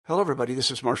Hello, everybody. This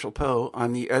is Marshall Poe.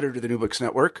 I'm the editor of the New Books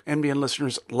Network. NBN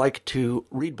listeners like to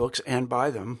read books and buy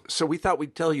them. So we thought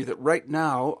we'd tell you that right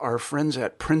now, our friends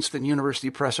at Princeton University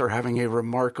Press are having a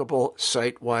remarkable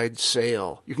site-wide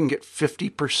sale. You can get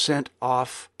 50%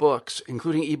 off books,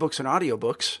 including ebooks and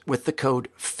audiobooks, with the code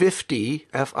 50,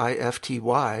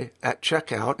 F-I-F-T-Y, at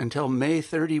checkout until May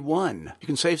 31. You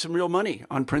can save some real money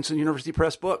on Princeton University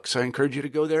Press books. I encourage you to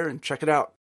go there and check it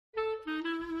out.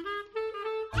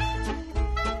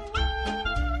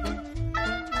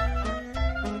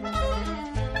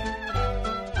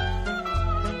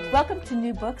 Welcome to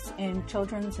New Books in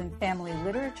Children's and Family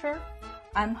Literature.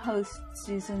 I'm host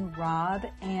Susan Robb,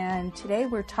 and today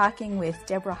we're talking with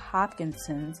Deborah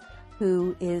Hopkinson,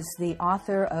 who is the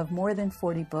author of more than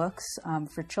 40 books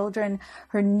for children.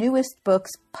 Her newest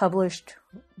books, published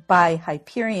by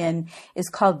Hyperion, is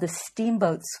called The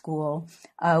Steamboat School,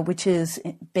 which is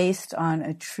based on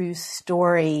a true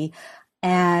story.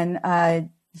 And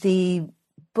the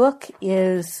book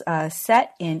is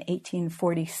set in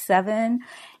 1847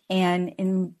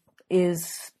 and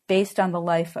is based on the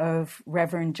life of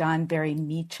Reverend John Barry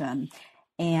Meacham.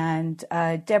 And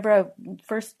Deborah,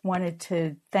 first wanted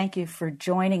to thank you for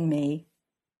joining me.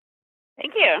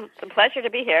 Thank you. It's a pleasure to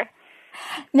be here.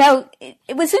 Now,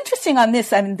 it was interesting on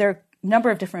this. I mean, there are a number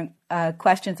of different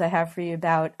questions I have for you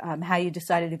about how you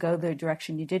decided to go the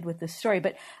direction you did with this story.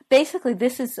 But basically,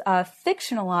 this is a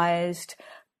fictionalized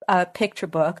picture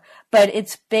book, but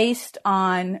it's based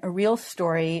on a real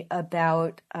story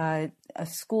about a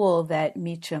school that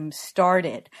Meacham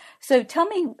started. So tell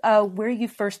me where you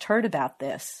first heard about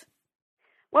this.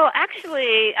 Well,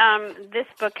 actually, this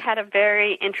book had a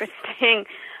very interesting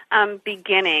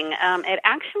beginning.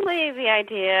 The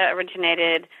idea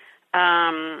originated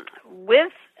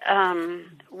with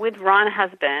Ron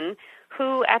Husband,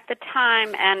 who at the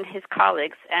time, and his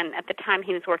colleagues, and at the time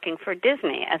he was working for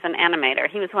Disney as an animator.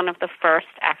 He was one of the first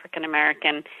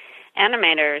African-American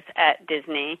animators at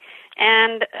Disney.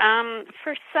 And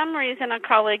for some reason, a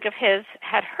colleague of his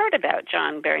had heard about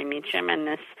John Barry Meacham and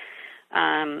this,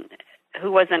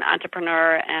 who was an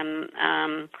entrepreneur and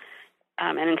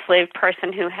an enslaved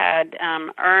person who had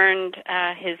earned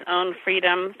his own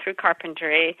freedom through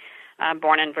carpentry,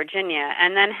 born in Virginia,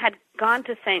 and then had gone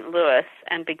to St. Louis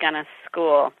and begun a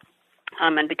school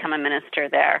and become a minister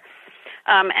there.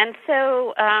 And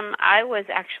so I was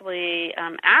actually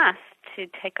asked to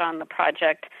take on the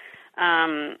project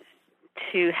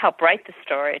to help write the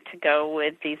story, to go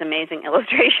with these amazing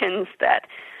illustrations that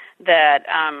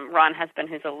Ron Husband,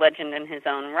 who's a legend in his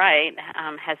own right,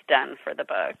 has done for the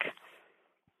book.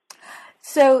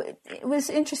 So it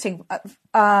was interesting.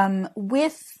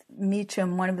 With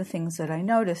Meacham, one of the things that I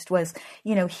noticed was,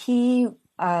 he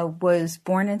was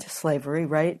born into slavery,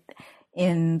 right,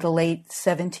 in the late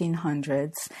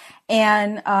 1700s,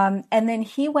 and then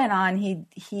he went on.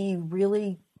 He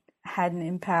really had an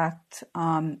impact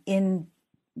in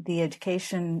the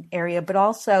education area, but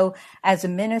also as a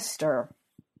minister.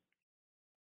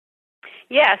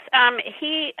 Yes,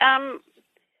 he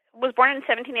was born in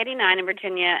 1789 in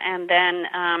Virginia, and then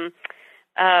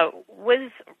was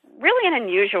really an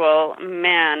unusual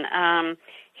man.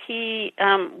 He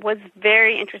was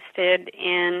very interested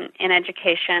in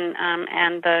education,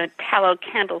 and the Tallow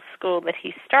Candle School that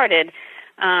he started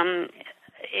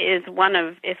is one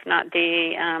of, if not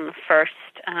the first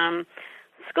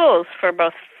schools for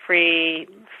both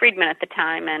freedmen at the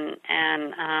time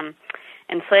and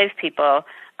enslaved people.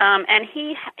 And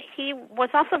he was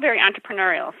also very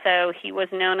entrepreneurial, so he was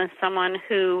known as someone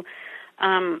who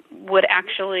would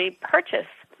actually purchase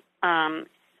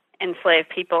enslaved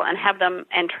people and have them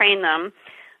and train them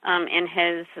in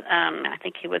his. I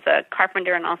think he was a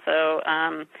carpenter and also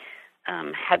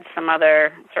had some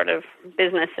other sort of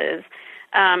businesses,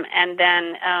 and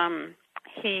then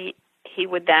he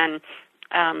would then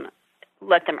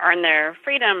let them earn their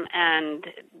freedom and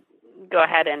go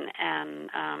ahead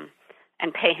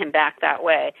and pay him back that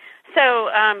way. So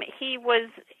he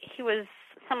was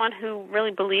someone who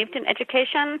really believed in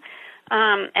education,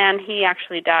 and he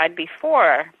actually died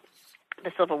before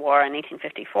the Civil War in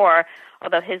 1854,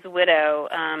 although his widow,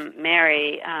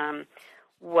 Mary,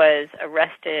 was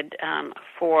arrested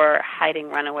for hiding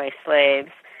runaway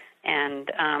slaves. And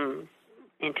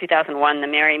in 2001, the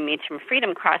Mary Meacham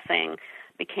Freedom Crossing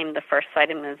became the first site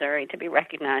in Missouri to be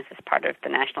recognized as part of the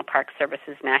National Park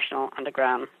Service's National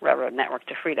Underground Railroad Network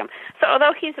to Freedom. So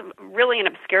although he's really an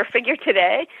obscure figure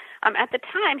today, at the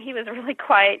time he was really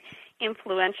quite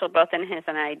influential both in his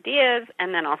ideas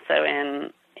and then also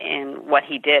in what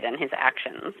he did and his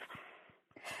actions.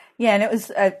 Yeah, and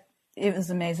it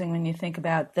was amazing when you think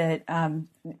about that.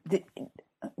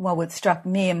 what struck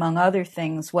me, among other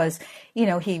things, was,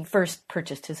 he first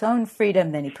purchased his own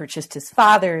freedom, then he purchased his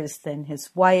father's, then his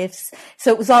wife's.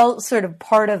 So it was all sort of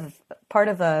part of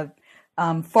a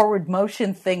forward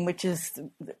motion thing, which is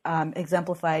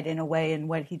exemplified in a way in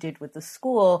what he did with the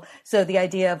school. So the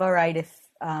idea of, all right, if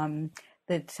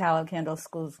the Tallow Candle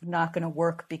School is not going to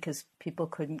work because people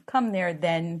couldn't come there,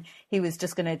 then he was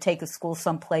just going to take a school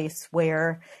someplace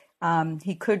where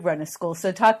he could run a school.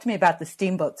 So talk to me about the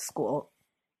Steamboat School.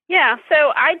 Yeah,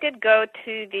 so I did go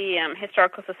to the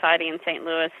Historical Society in St.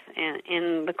 Louis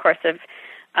in the course of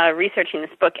researching this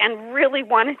book, and really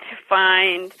wanted to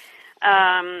find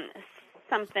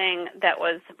something that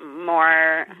was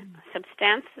more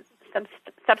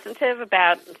substantive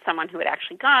about someone who had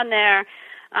actually gone there.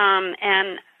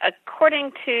 And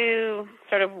according to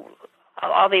sort of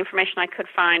all the information I could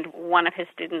find, one of his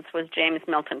students was James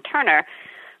Milton Turner,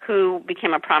 who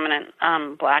became a prominent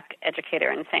black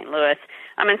educator in St. Louis.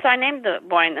 And so I named the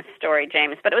boy in the story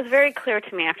James, but it was very clear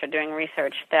to me after doing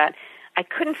research that I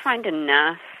couldn't find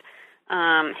enough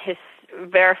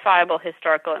verifiable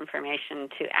historical information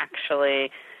to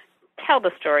actually tell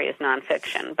the story as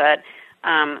nonfiction. But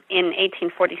in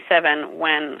 1847,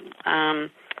 when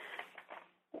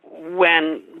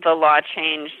the law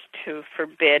changed to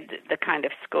forbid the kind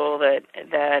of school that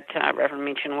Reverend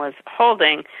Meacham was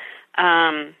holding,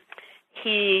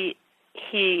 he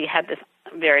had this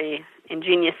very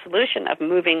ingenious solution of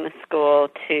moving the school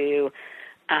to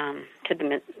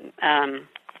the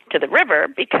river,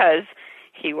 because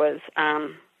he was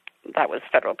that was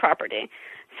federal property.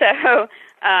 So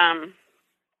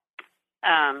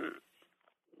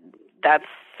that's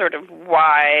sort of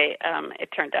why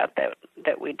it turned out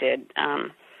that we did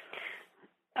tell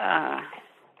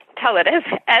it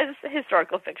as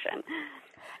historical fiction.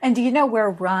 And do you know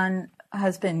where Ron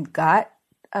Husband got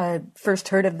first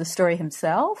heard of the story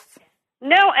himself?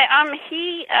 No,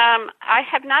 I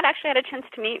have not actually had a chance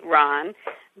to meet Ron,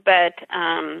 but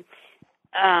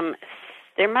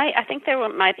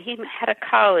he had a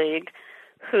colleague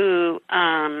who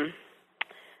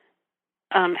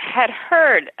had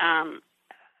heard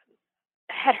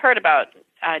about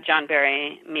John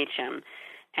Barry Meacham,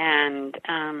 and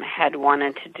had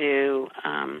wanted to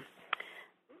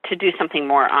do something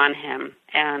more on him.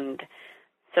 And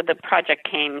so the project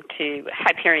came to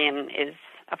Hyperion is,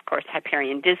 of course,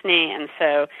 Hyperion Disney, and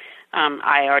so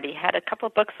I already had a couple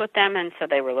of books with them, and so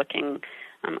they were looking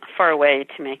for a way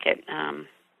to make it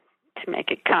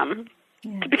come.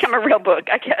 Yeah. To become a real book,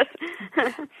 I guess.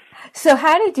 So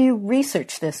how did you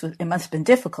research this? It must have been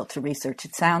difficult to research.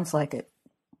 It sounds like it.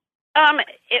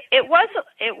 It was,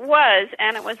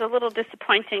 and it was a little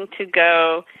disappointing to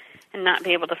go and not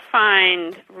be able to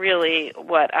find really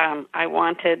what I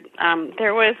wanted.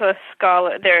 There was a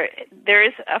scholar, there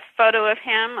is a photo of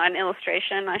him, an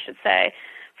illustration, I should say,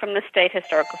 from the State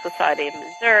Historical Society of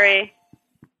Missouri.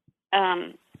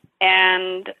 And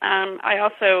I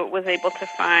also was able to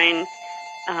find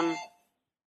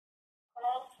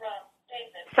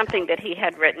something that he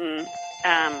had written,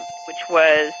 which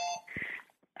was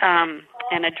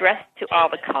an address to all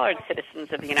the colored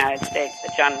citizens of the United States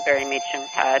that John Barry Meacham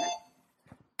had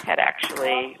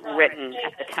actually written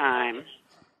at the time.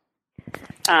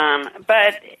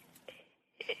 But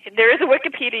there is a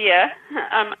Wikipedia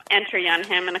entry on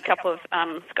him, and a couple of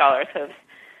scholars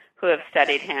who have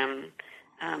studied him.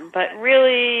 But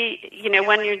really,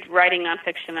 when you're writing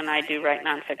nonfiction, and I do write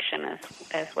nonfiction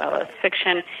as well as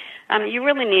fiction, you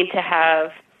really need to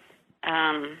have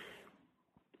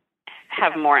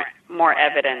more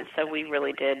evidence. So we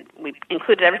really did. We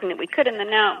included everything that we could in the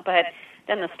note, but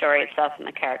then the story itself and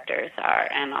the characters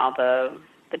and all the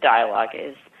dialogue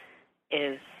is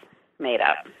made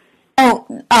up. Oh,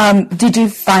 did you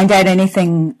find out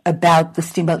anything about the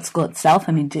Steamboat School itself?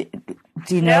 I mean, do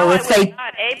you know I if they?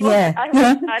 I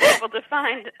was not able to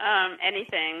find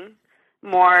anything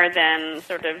more than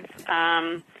sort of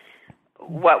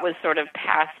what was sort of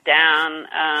passed down.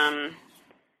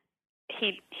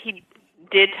 He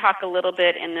did talk a little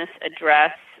bit in this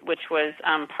address, which was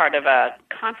part of a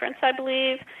conference, I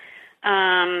believe,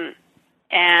 and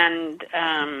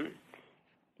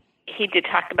he did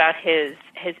talk about his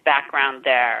background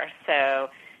there. So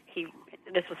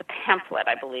this was a pamphlet,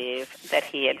 I believe, that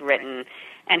he had written,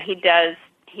 and he does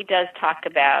talk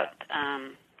about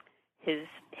his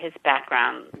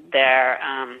background there,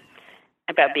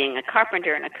 about being a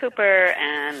carpenter and a cooper,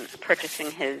 and purchasing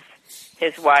his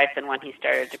wife, and when he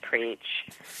started to preach.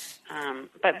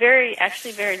 But very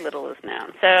little is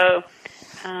known. So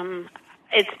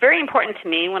it's very important to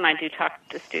me when I do talk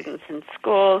to students in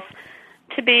schools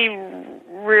to be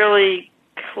really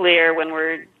clear when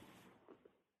we're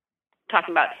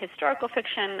talking about historical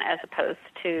fiction as opposed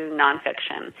to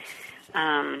nonfiction.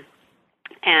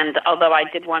 And although I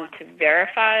did want to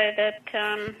verify that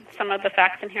some of the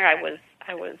facts in here, I was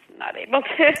not able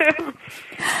to.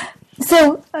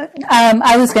 So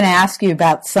I was going to ask you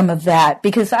about some of that,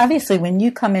 because obviously when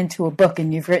you come into a book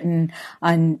and you've written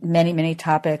on many, many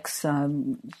topics,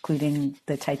 including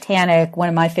the Titanic, one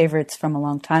of my favorites from a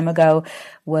long time ago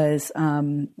was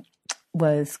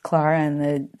Clara and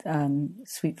the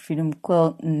Sweet Freedom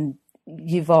Quilt, and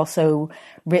you've also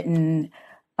written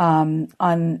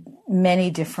on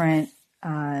many different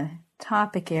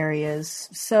topic areas.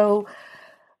 So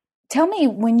tell me,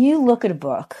 when you look at a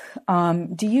book,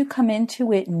 do you come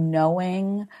into it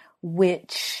knowing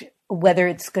whether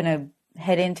it's going to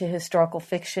head into historical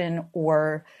fiction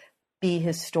or be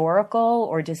historical,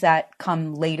 or does that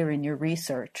come later in your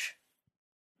research?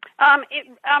 I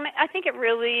think it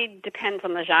really depends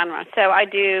on the genre. So I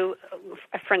do,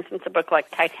 for instance, a book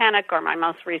like Titanic, or my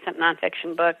most recent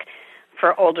nonfiction book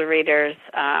for older readers,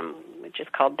 which is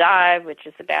called Dive, which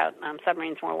is about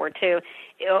submarines in World War II.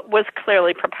 It was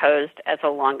clearly proposed as a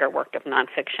longer work of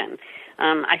nonfiction.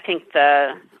 I think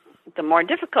the more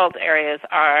difficult areas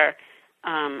are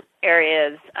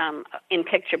areas in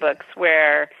picture books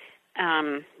where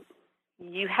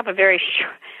you have a very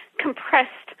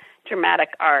compressed dramatic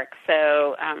arc.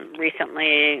 So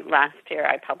recently, last year,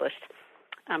 I published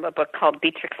a book called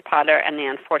Beatrix Potter and the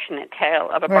Unfortunate Tale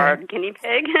of a Borrowed Guinea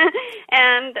Pig.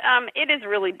 And it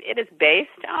is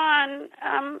based on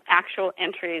actual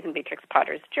entries in Beatrix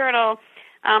Potter's journal.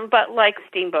 But like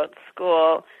Steamboat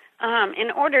School,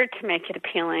 in order to make it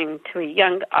appealing to a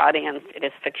young audience, it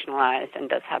is fictionalized and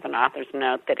does have an author's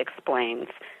note that explains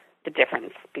the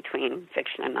difference between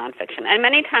fiction and nonfiction. And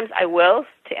many times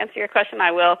to answer your question,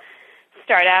 I will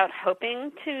start out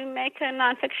hoping to make a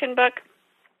nonfiction book,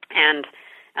 and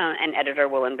an editor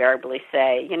will invariably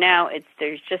say,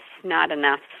 there's just not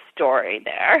enough story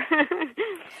there.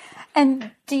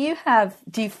 And do you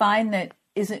find that,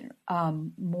 is it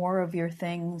more of your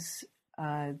things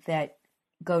that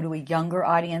go to a younger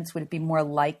audience? Would it be more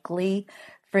likely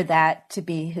for that to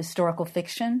be historical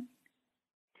fiction?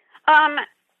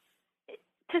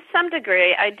 To some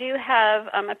degree. I do have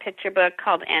a picture book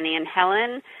called Annie and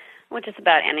Helen, which is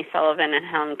about Annie Sullivan and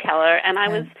Helen Keller, and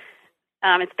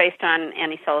it's based on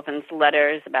Annie Sullivan's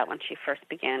letters about when she first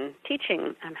began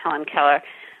teaching Helen Keller.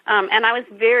 And I was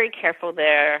very careful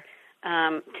there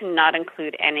to not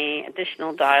include any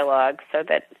additional dialogue,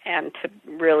 and to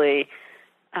really,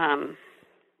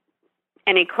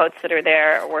 any quotes that are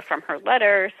there were from her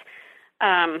letters.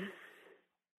 But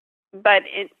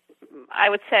I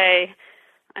would say,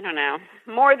 I don't know,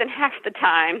 more than half the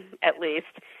time, at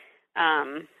least,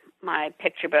 my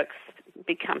picture books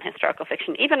become historical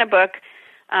fiction. Even a book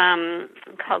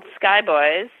called Sky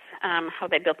Boys, How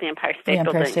They Built the Empire State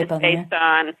Building, is based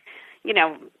on,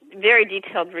 very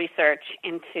detailed research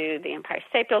into the Empire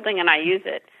State Building, and I use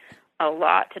it a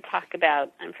lot to talk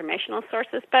about informational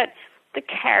sources, but the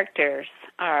characters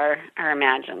are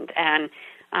imagined. And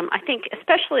I think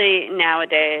especially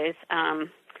nowadays,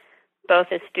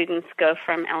 both as students go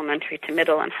from elementary to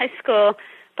middle and high school,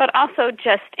 but also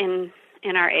just in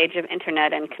our age of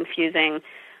internet and confusing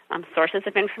sources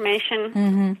of information.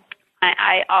 Mm-hmm.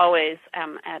 I always,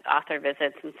 at author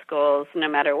visits in schools, no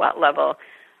matter what level,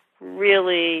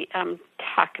 really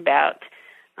talk about,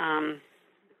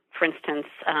 for instance,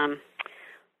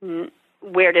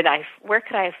 where could I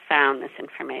have found this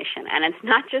information? And it's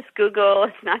not just Google,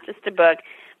 it's not just a book,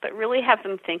 but really have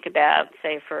them think about,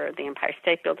 say, for the Empire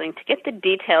State Building, to get the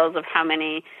details of how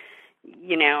many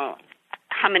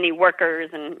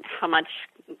workers and how much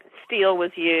steel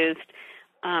was used,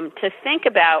 to think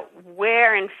about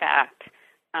where, in fact,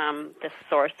 the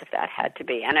source of that had to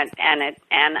be. And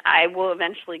I will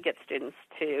eventually get students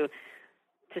to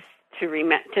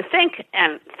think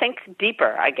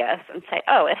deeper, I guess, and say,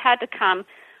 oh, it had to come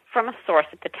from a source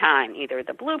at the time, either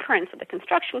the blueprints or the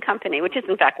construction company, which is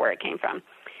in fact where it came from.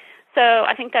 So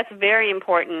I think that's very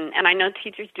important, and I know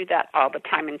teachers do that all the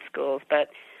time in schools, but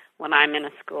when I'm in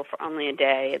a school for only a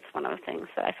day, it's one of the things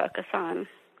that I focus on.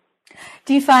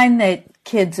 Do you find that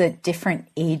kids at different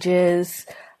ages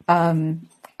are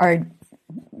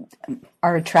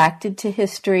attracted to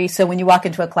history? So when you walk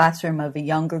into a classroom of a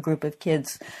younger group of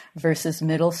kids versus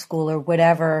middle school or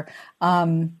whatever,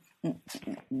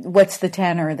 what's the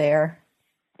tenor there?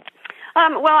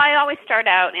 Well, I always start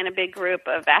out in a big group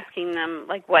of asking them,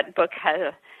 like, what book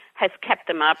has kept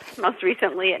them up most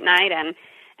recently at night, and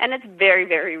it's very,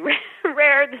 very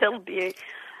rare that it'll be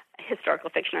historical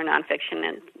fiction or nonfiction.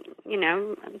 And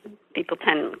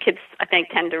kids, I think,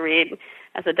 tend to read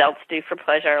as adults do for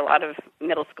pleasure. A lot of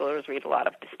middle schoolers read a lot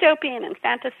of dystopian and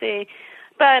fantasy.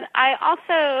 But I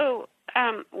also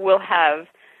will have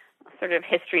sort of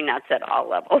history nuts at all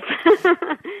levels.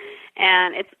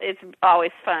 And it's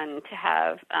always fun to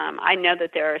have. I know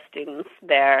that there are students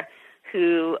there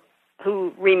who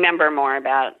remember more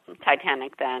about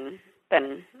Titanic than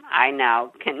I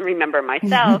now can remember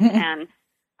myself. And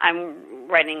I'm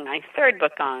writing my third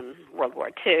book on World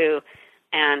War II,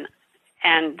 and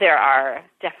there are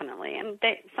definitely, and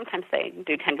sometimes they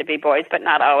do tend to be boys, but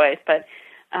not always, but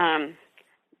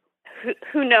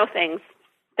who know things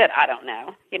that I don't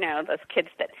know. Those kids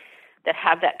that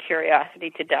have that curiosity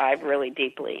to dive really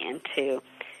deeply into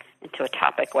a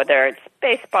topic, whether it's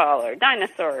baseball or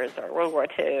dinosaurs or World War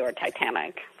II or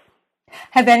Titanic.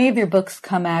 Have any of your books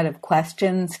come out of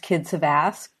questions kids have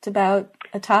asked about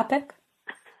a topic?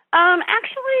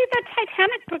 Actually, the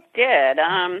Titanic book did.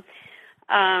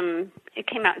 It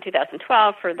came out in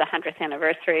 2012 for the 100th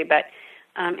anniversary, but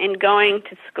in going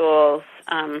to schools,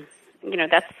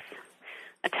 that's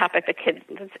a topic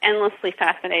that's endlessly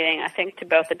fascinating, I think, to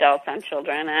both adults and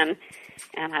children. And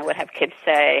I would have kids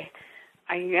say,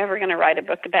 "Are you ever going to write a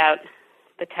book about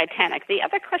the Titanic?" The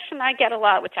other question I get a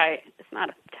lot, which is not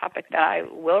a topic that I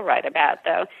will write about,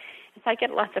 though, is I get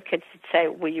lots of kids that say,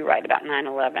 "Will you write about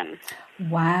 9/11?"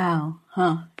 Wow.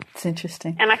 Huh. It's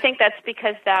interesting. And I think that's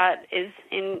because that is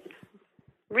in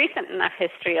recent enough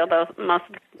history, although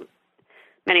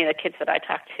many of the kids that I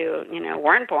talked to,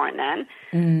 weren't born then.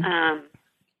 Mm.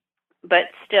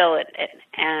 But still, it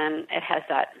has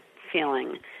that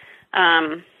feeling.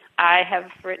 I have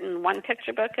written one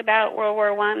picture book about World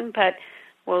War I, but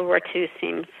World War II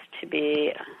seems to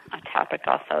be a topic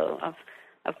also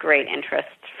of great interest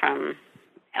from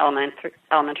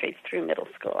elementary through middle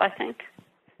school, I think.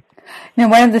 Now,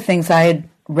 one of the things I had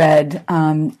read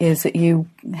is that you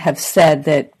have said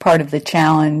that part of the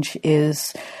challenge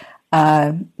is,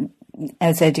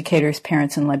 as educators,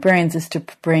 parents, and librarians, is to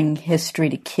bring history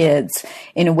to kids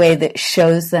in a way that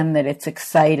shows them that it's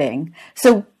exciting.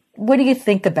 So what do you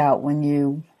think about when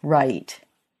you write?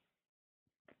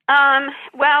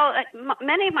 Well,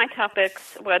 many of my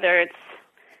topics, whether it's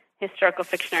historical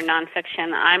fiction or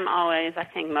nonfiction, I'm always, I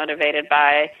think, motivated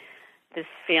by this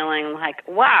feeling like,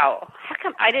 wow, how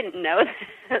come I didn't know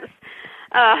this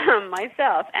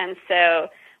myself? And so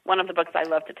one of the books I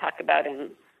love to talk about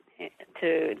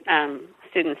to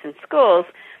students in schools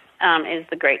is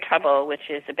The Great Trouble, which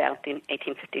is about the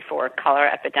 1854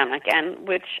 cholera epidemic, and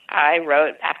which I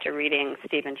wrote after reading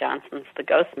Stephen Johnson's The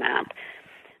Ghost Map.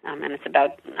 And it's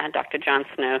about Dr. John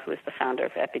Snow, who is the founder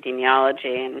of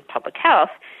epidemiology and public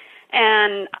health.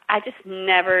 And I just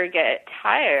never get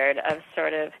tired of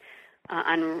sort of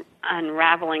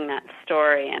unraveling that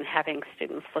story and having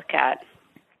students look at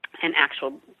an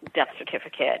actual death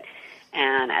certificate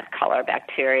and at cholera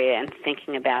bacteria and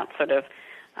thinking about sort of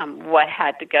what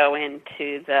had to go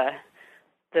into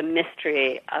the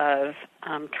mystery of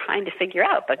trying to figure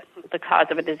out the cause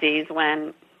of a disease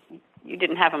when you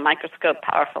didn't have a microscope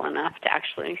powerful enough to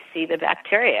actually see the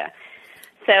bacteria.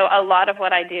 So a lot of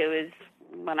what I do is,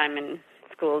 when I'm in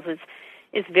schools,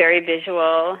 is very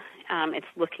visual. It's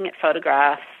looking at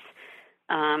photographs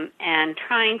and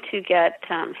trying to get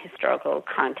historical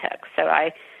context. So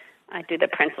I do the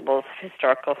principles of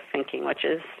historical thinking, which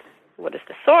is, what is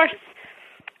the source?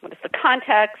 What is the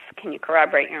context? Can you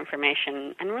corroborate your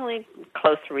information? And really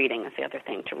close reading is the other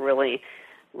thing, to really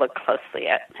look closely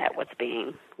at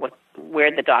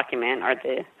where the document or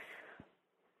the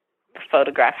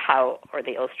photograph, how, or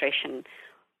the illustration,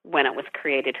 when it was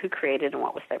created, who created, and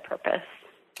what was their purpose.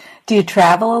 Do you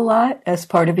travel a lot as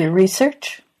part of your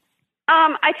research?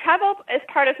 I travel as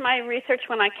part of my research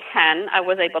when I can. I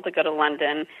was able to go to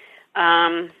London.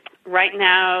 Right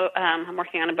now, I'm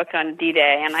working on a book on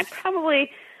D-Day, and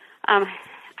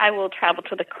I will travel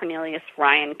to the Cornelius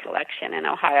Ryan collection in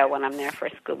Ohio when I'm there for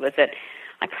a school visit.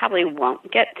 I probably won't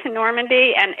get to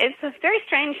Normandy, and it's a very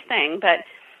strange thing, but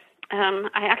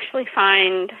I actually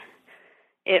find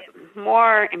it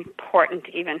more important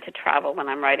even to travel when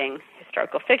I'm writing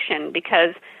historical fiction,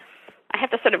 because I have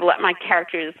to sort of let my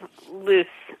characters loose,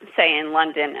 say in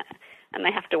London, and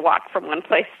they have to walk from one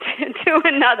place to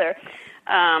another.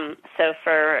 So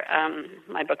for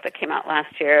my book that came out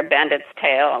last year, Bandit's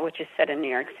Tale, which is set in New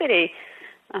York City,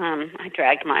 I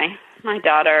dragged my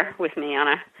daughter with me on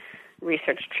a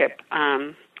research trip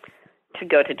to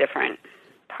go to different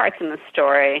parts in the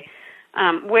story.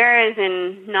 Whereas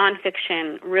in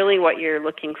nonfiction, really what you're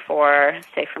looking for,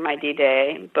 say for my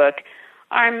D-Day book,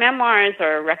 are memoirs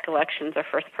or recollections or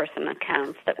first-person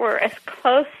accounts that were as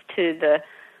close to the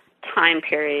time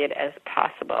period as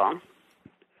possible,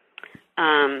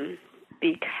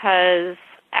 because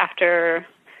after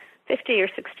 50 or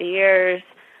 60 years,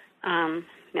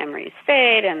 memories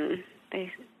fade and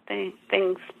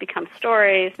things become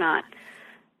stories.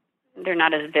 They're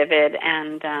not as vivid.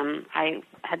 And I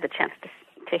had the chance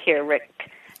to hear Rick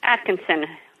Atkinson,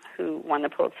 who won the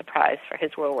Pulitzer Prize for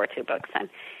his World War II books, and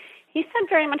he said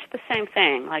very much the same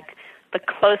thing. Like, the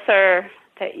closer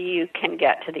that you can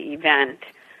get to the event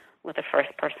with a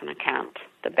first-person account,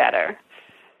 the better.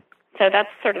 So that's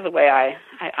sort of the way I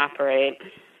operate.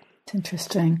 It's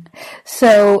interesting.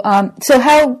 So,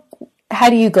 how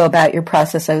do you go about your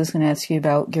process? I was going to ask you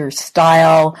about your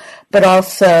style, but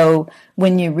also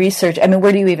when you research. I mean,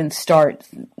 where do you even start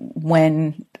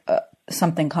when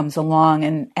something comes along,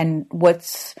 and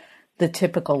what's the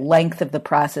typical length of the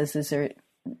process? Is there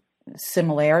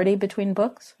similarity between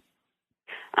books?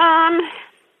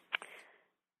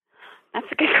 That's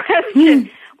a good question.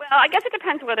 Well, I guess it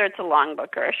depends whether it's a long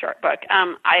book or a short book.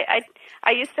 I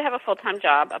used to have a full-time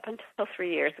job up until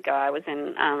 3 years ago. I was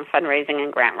in fundraising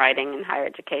and grant writing in higher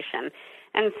education,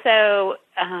 and so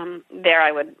there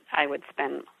I would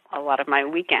spend a lot of my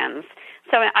weekends.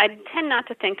 So I tend not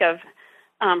to think of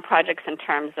projects in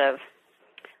terms of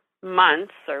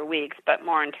months or weeks, but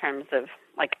more in terms of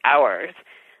like hours.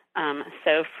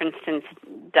 So, for instance,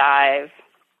 Dive.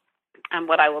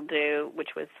 What I will do,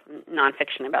 which was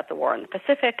nonfiction about the war in the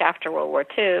Pacific after World War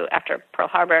II, after Pearl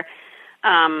Harbor,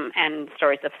 and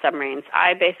stories of submarines.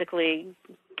 I basically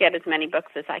get as many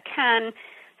books as I can,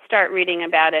 start reading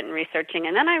about it and researching,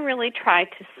 and then I really try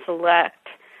to select.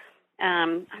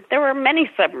 There were many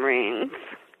submarines.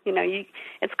 You know,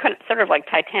 it's sort of like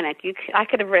Titanic. I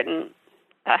could have written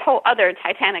a whole other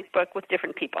Titanic book with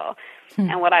different people,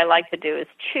 and what I like to do is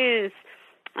choose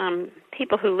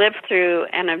people who lived through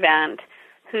an event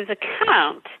whose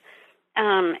account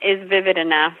is vivid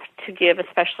enough to give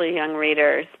especially young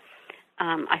readers,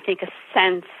 I think, a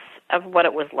sense of what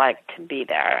it was like to be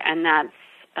there, and that's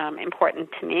important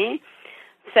to me.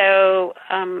 So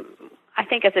I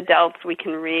think as adults we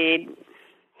can read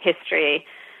history,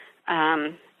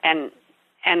 and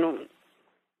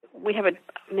we have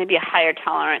maybe a higher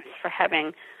tolerance for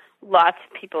having lots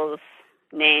of people's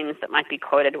names that might be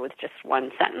quoted with just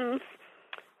one sentence,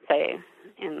 say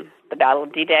in the Battle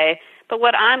of D-Day. But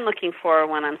what I'm looking for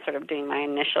when I'm sort of doing my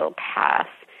initial pass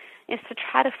is to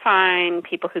try to find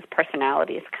people whose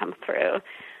personalities come through,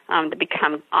 to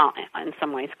become, in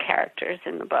some ways, characters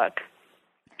in the book.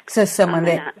 So someone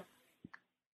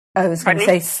I was going to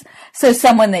say, so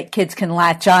someone that kids can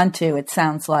latch on to, it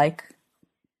sounds like.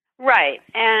 Right.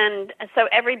 And so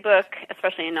every book,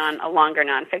 especially a longer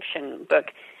nonfiction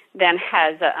book, then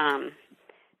has,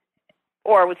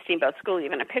 or with Steamboat School,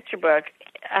 even a picture book,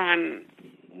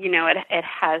 it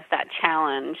has that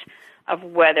challenge of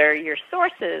whether your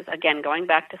sources, again, going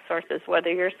back to sources,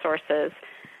 whether your sources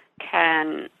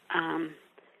are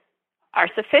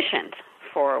sufficient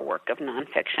for a work of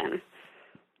nonfiction.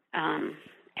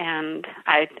 And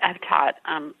I've taught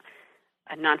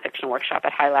a nonfiction workshop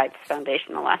at Highlights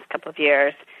Foundation the last couple of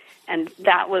years, and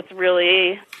that was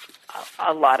really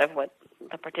a lot of what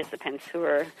the participants who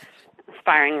are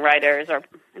aspiring writers, or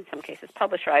in some cases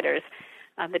published writers,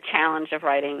 the challenge of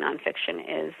writing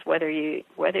nonfiction is whether you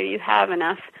have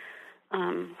enough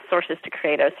sources to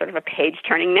create a sort of a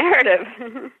page-turning narrative.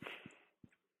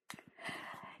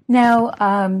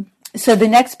 Now, so the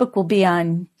next book will be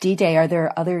on D-Day. Are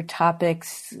there other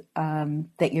topics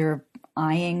that you're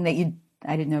eyeing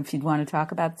I didn't know if you'd want to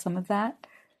talk about some of that?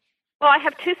 Well, I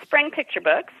have 2 spring picture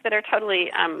books that are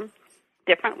totally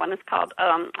different. One is called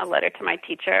A Letter to My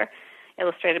Teacher,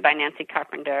 illustrated by Nancy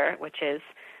Carpenter, which is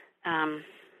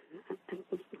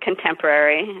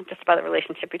contemporary, just about the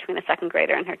relationship between a second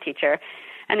grader and her teacher.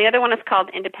 And the other one is called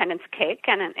Independence Cake,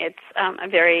 and it's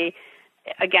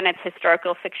it's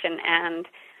historical fiction, and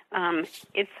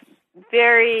it's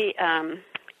very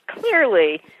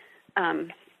clearly,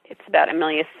 it's about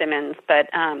Amelia Simmons, but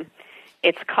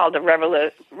it's called A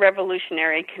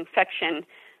Revolutionary Confection,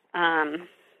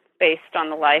 based on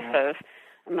the life of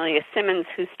Amelia Simmons,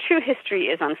 whose true history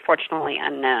is unfortunately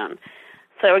unknown.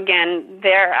 So again,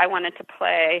 there I wanted to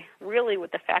play really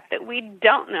with the fact that we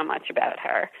don't know much about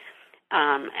her,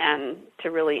 and to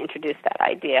really introduce that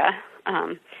idea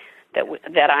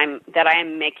that I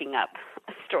am making up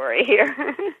a story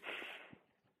here.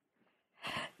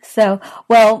 So,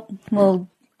 we'll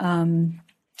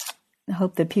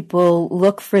hope that people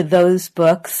look for those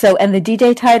books. So, and the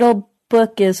D-Day title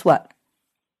book is what?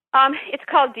 It's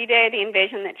called D-Day, The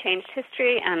Invasion That Changed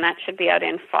History, and that should be out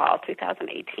in fall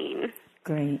 2018.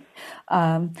 Great.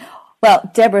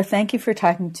 Well, Deborah, thank you for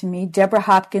talking to me. Deborah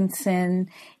Hopkinson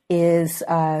is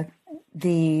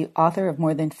the author of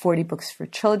more than 40 books for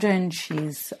children.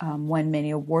 She's won many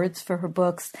awards for her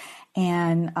books,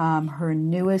 and her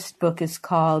newest book is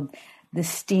called The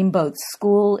Steamboat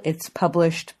School. It's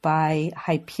published by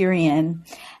Hyperion,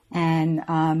 and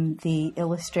the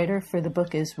illustrator for the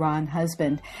book is Ron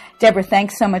Husband. Deborah,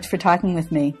 thanks so much for talking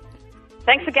with me.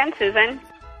 Thanks again, Susan.